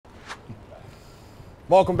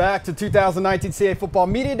Welcome back to 2019 CA Football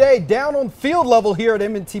Media Day, down on field level here at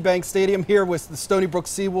M&T Bank Stadium, here with the Stony Brook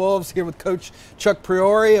Seawolves, here with Coach Chuck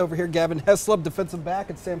Priore, over here Gavin Heslop, defensive back,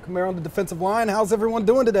 and Sam Kamara on the defensive line. How's everyone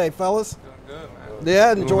doing today, fellas? Doing good, man.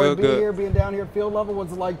 Yeah, enjoying being here, being down here at field level.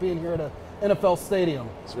 What's it like being here at an NFL stadium?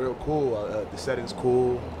 It's real cool. The setting's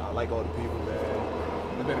cool. I like all the people, man.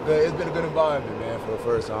 It's been a good environment, man, for the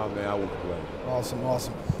first time, man. I won't complain. Awesome,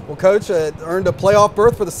 awesome. Well, Coach, earned a playoff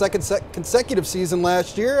berth for the second consecutive season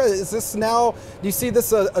last year. Is this now, do you see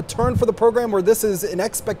this a turn for the program, or this is an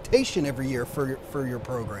expectation every year for your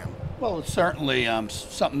program? Well, it's certainly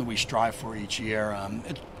something that we strive for each year.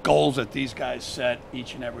 It's goals that these guys set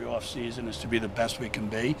each and every off season is to be the best we can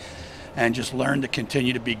be and just learn to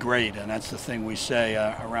continue to be great. And that's the thing we say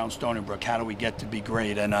around Stony Brook, how do we get to be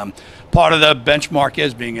great? And part of the benchmark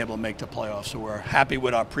is being able to make the playoffs. So we're happy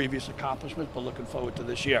with our previous accomplishments, but looking forward to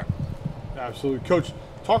this year. Absolutely. Coach,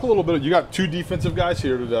 talk a little bit. You got two defensive guys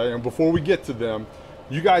here today, and before we get to them,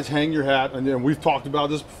 you guys hang your hat, and we've talked about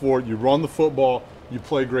this before. You run the football, you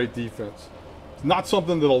play great defense. It's not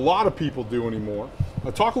something that a lot of people do anymore.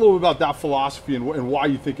 Talk a little bit about that philosophy and why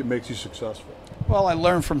you think it makes you successful. Well, I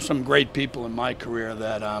learned from some great people in my career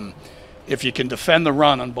that if you can defend the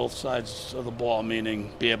run on both sides of the ball,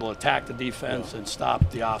 meaning be able to attack the defense and stop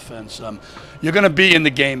the offense, you're going to be in the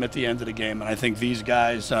game at the end of the game. And I think these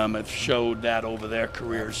guys have showed that over their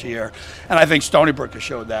careers here. And I think Stony Brook has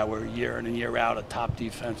showed that. We're year in and year out a top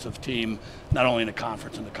defensive team, not only in the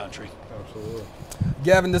conference, in the country. Absolutely.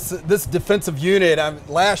 Gavin, this defensive unit,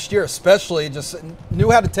 last year especially, just knew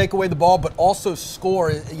how to take away the ball but also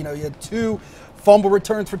score. You know, you had 2 fumble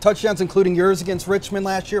returns for touchdowns, including yours against Richmond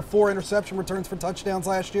last year, 4 interception returns for touchdowns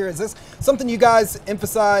last year. Is this something you guys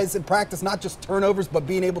emphasize in practice, not just turnovers, but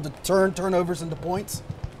being able to turn turnovers into points?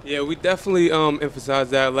 Yeah, we definitely emphasized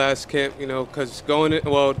that last camp, you know, because going in,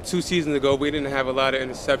 well, 2 seasons ago, we didn't have a lot of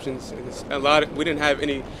interceptions. We didn't have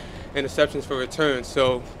any interceptions for returns.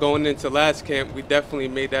 So going into last camp, we definitely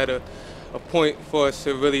made that a point for us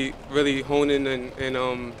to really hone in and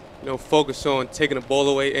you know, focus on taking the ball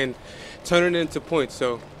away and turning it into points.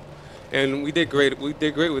 So, and we did great. We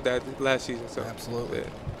did great with that last season. So absolutely.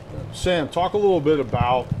 Yeah. Sam, talk a little bit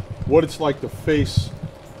about what it's like to face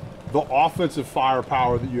the offensive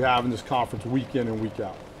firepower that you have in this conference week in and week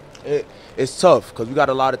out. It's tough because we got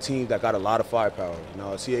a lot of teams that got a lot of firepower. You know,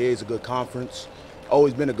 CAA is a good conference.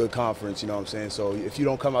 Always been a good conference, you know what I'm saying? So if you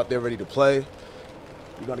don't come out there ready to play,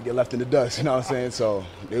 you're going to get left in the dust, you know what I'm saying? So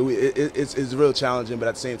it's real challenging, but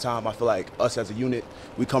at the same time, I feel like us as a unit,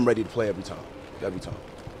 we come ready to play every time.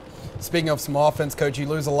 Speaking of some offense, Coach, you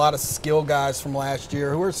lose a lot of skill guys from last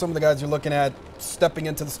year. Who are some of the guys you're looking at stepping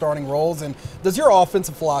into the starting roles? And does your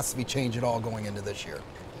offensive philosophy change at all going into this year?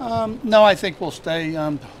 No, I think we'll stay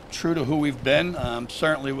true to who we've been.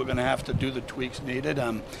 Certainly, we're going to have to do the tweaks needed.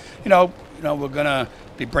 You know, we're going to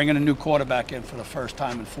be bringing a new quarterback in for the first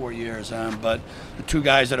time in 4 years. But the 2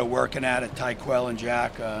 guys that are working at it, Tyquell and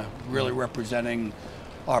Jack, really representing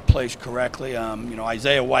our place correctly. You know,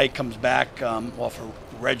 Isaiah White comes back off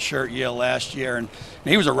a redshirt year last year, and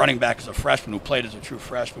he was a running back as a freshman who played as a true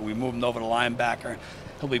freshman. We moved him over to linebacker.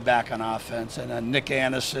 He'll be back on offense. And Nick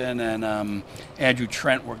Anderson and Andrew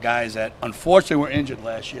Trent were guys that unfortunately were injured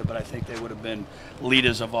last year, but I think they would have been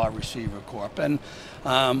leaders of our receiver corps. And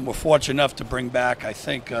we're fortunate enough to bring back, I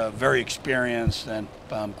think, very experienced and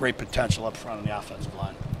great potential up front on the offensive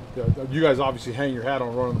line. Yeah, you guys obviously hang your hat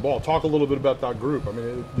on running the ball. Talk a little bit about that group. I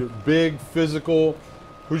mean, you're big, physical.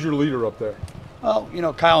 Who's your leader up there? Well, you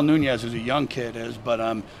know, Kyle Nunez, who's a young kid, is,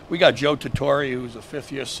 but we got Joe Tottori, who's a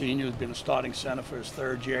 5th-year senior, who's been a starting center for his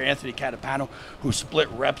 3rd year. Anthony Catapano, who split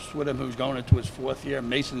reps with him, who's going into his 4th year.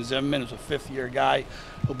 Mason Zimmerman, who's a 5th-year guy,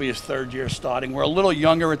 he'll be his 3rd year starting. We're a little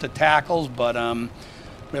younger at the tackles, but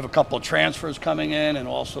we have a couple of transfers coming in, and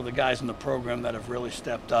also the guys in the program that have really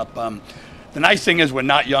stepped up. The nice thing is we're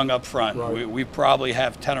not young up front. Right. We probably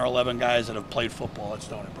have 10 or 11 guys that have played football at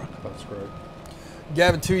Stony Brook. That's great.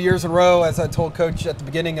 Gavin, 2 years in a row, as I told Coach at the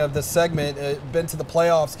beginning of this segment, been to the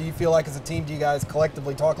playoffs. Do you feel like as a team, do you guys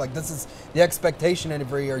collectively talk like this is the expectation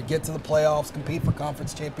every year, get to the playoffs, compete for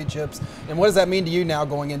conference championships? And what does that mean to you now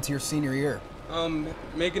going into your senior year?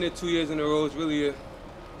 Making it 2 years in a row is really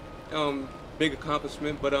a big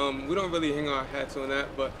accomplishment, but we don't really hang our hats on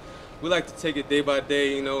that. But we like to take it day by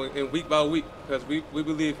day, you know, and week by week, because we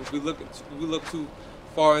believe if we look too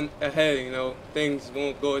far ahead, you know, things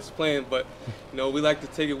won't go as planned. But you know, we like to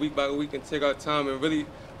take it week by week and take our time, and really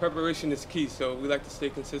preparation is key. So we like to stay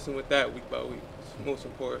consistent with that week by week. It's most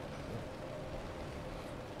important.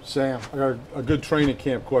 Sam, I got a good training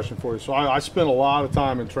camp question for you. So I spent a lot of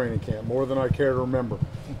time in training camp, more than I care to remember.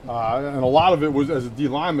 And a lot of it was as a D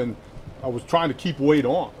lineman. I was trying to keep weight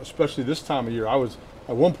on, especially this time of year. I was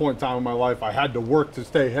at one point in time in my life, I had to work to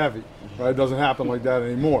stay heavy. Right? It doesn't happen like that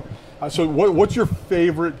anymore. So what's your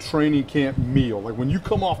favorite training camp meal? Like when you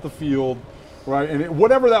come off the field, right? And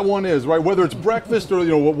whatever that one is, right? Whether it's breakfast or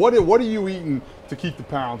what are you eating to keep the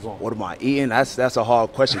pounds on? What am I eating? That's a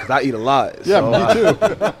hard question because I eat a lot. Yeah, so, me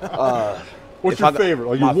too. What's your favorite?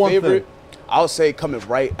 Like my your one favorite, thing? I would say coming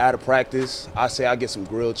right out of practice, I say I get some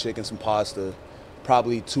grilled chicken, some pasta,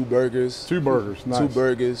 probably 2 burgers. 2 burgers, nice. 2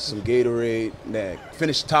 burgers, some Gatorade,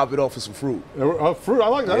 top it off with some fruit. Fruit, I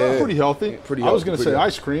like that. Yeah. That's pretty healthy. Pretty I was healthy, going to pretty say healthy.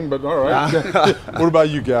 ice cream, but all right. What about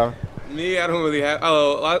you, Gavin? Me, I don't really have.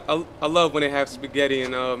 Oh, I love when they have spaghetti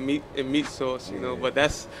and meat sauce, you know. But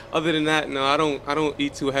that's other than that, no, I don't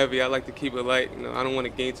eat too heavy. I like to keep it light, you know. I don't want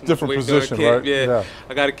to gain too Different much weight. position, right? Yeah,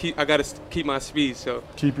 I gotta keep my speed. So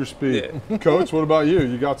keep your speed. Yeah. Coach, what about you?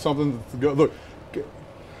 You got something to go? Look,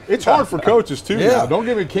 it's hard for coaches too now. Don't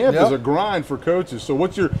get me, camp is a grind for coaches. So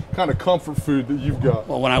what's your kind of comfort food that you've got?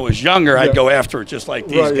 Well, when I was younger, I'd go after it just like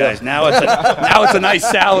these guys. Yeah. Now it's a nice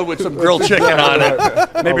salad with some grilled chicken on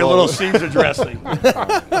it, maybe a little Caesar dressing.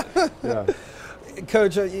 Yeah,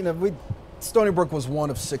 Coach, you know, Stony Brook was one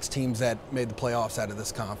of 6 teams that made the playoffs out of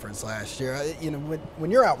this conference last year. You know,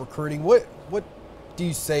 when you're out recruiting, what do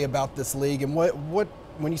you say about this league, and what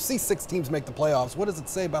when you see 6 teams make the playoffs, what does it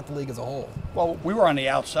say about the league as a whole? Well, we were on the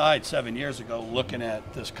outside 7 years ago looking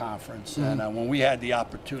at this conference, and when we had the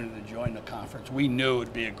opportunity to join the conference, we knew it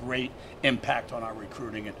would be a great impact on our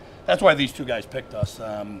recruiting, and that's why these 2 guys picked us.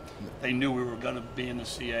 They knew we were going to be in the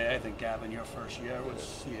CAA. I think, Gavin, your first year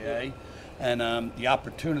was CAA, and the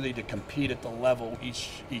opportunity to compete at the level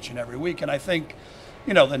each and every week. And I think,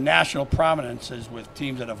 you know, the national prominence is with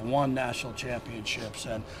teams that have won national championships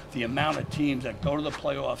and the amount of teams that go to the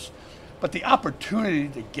playoffs, but the opportunity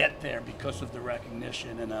to get there because of the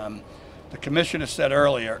recognition. And the commissioner said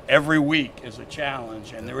earlier, every week is a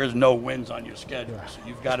challenge and there is no wins on your schedule. So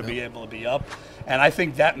you've got to be able to be up. And I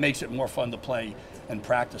think that makes it more fun to play and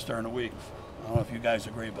practice during the week. I don't know if you guys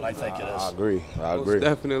agree, but I think it is. I agree. Most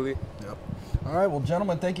definitely. Yep. All right, well,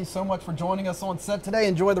 gentlemen, thank you so much for joining us on set today.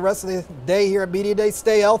 Enjoy the rest of the day here at Media Day.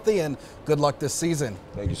 Stay healthy, and good luck this season.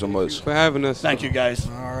 Thank you so much. Thanks for having us. Thank you, guys.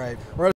 All right.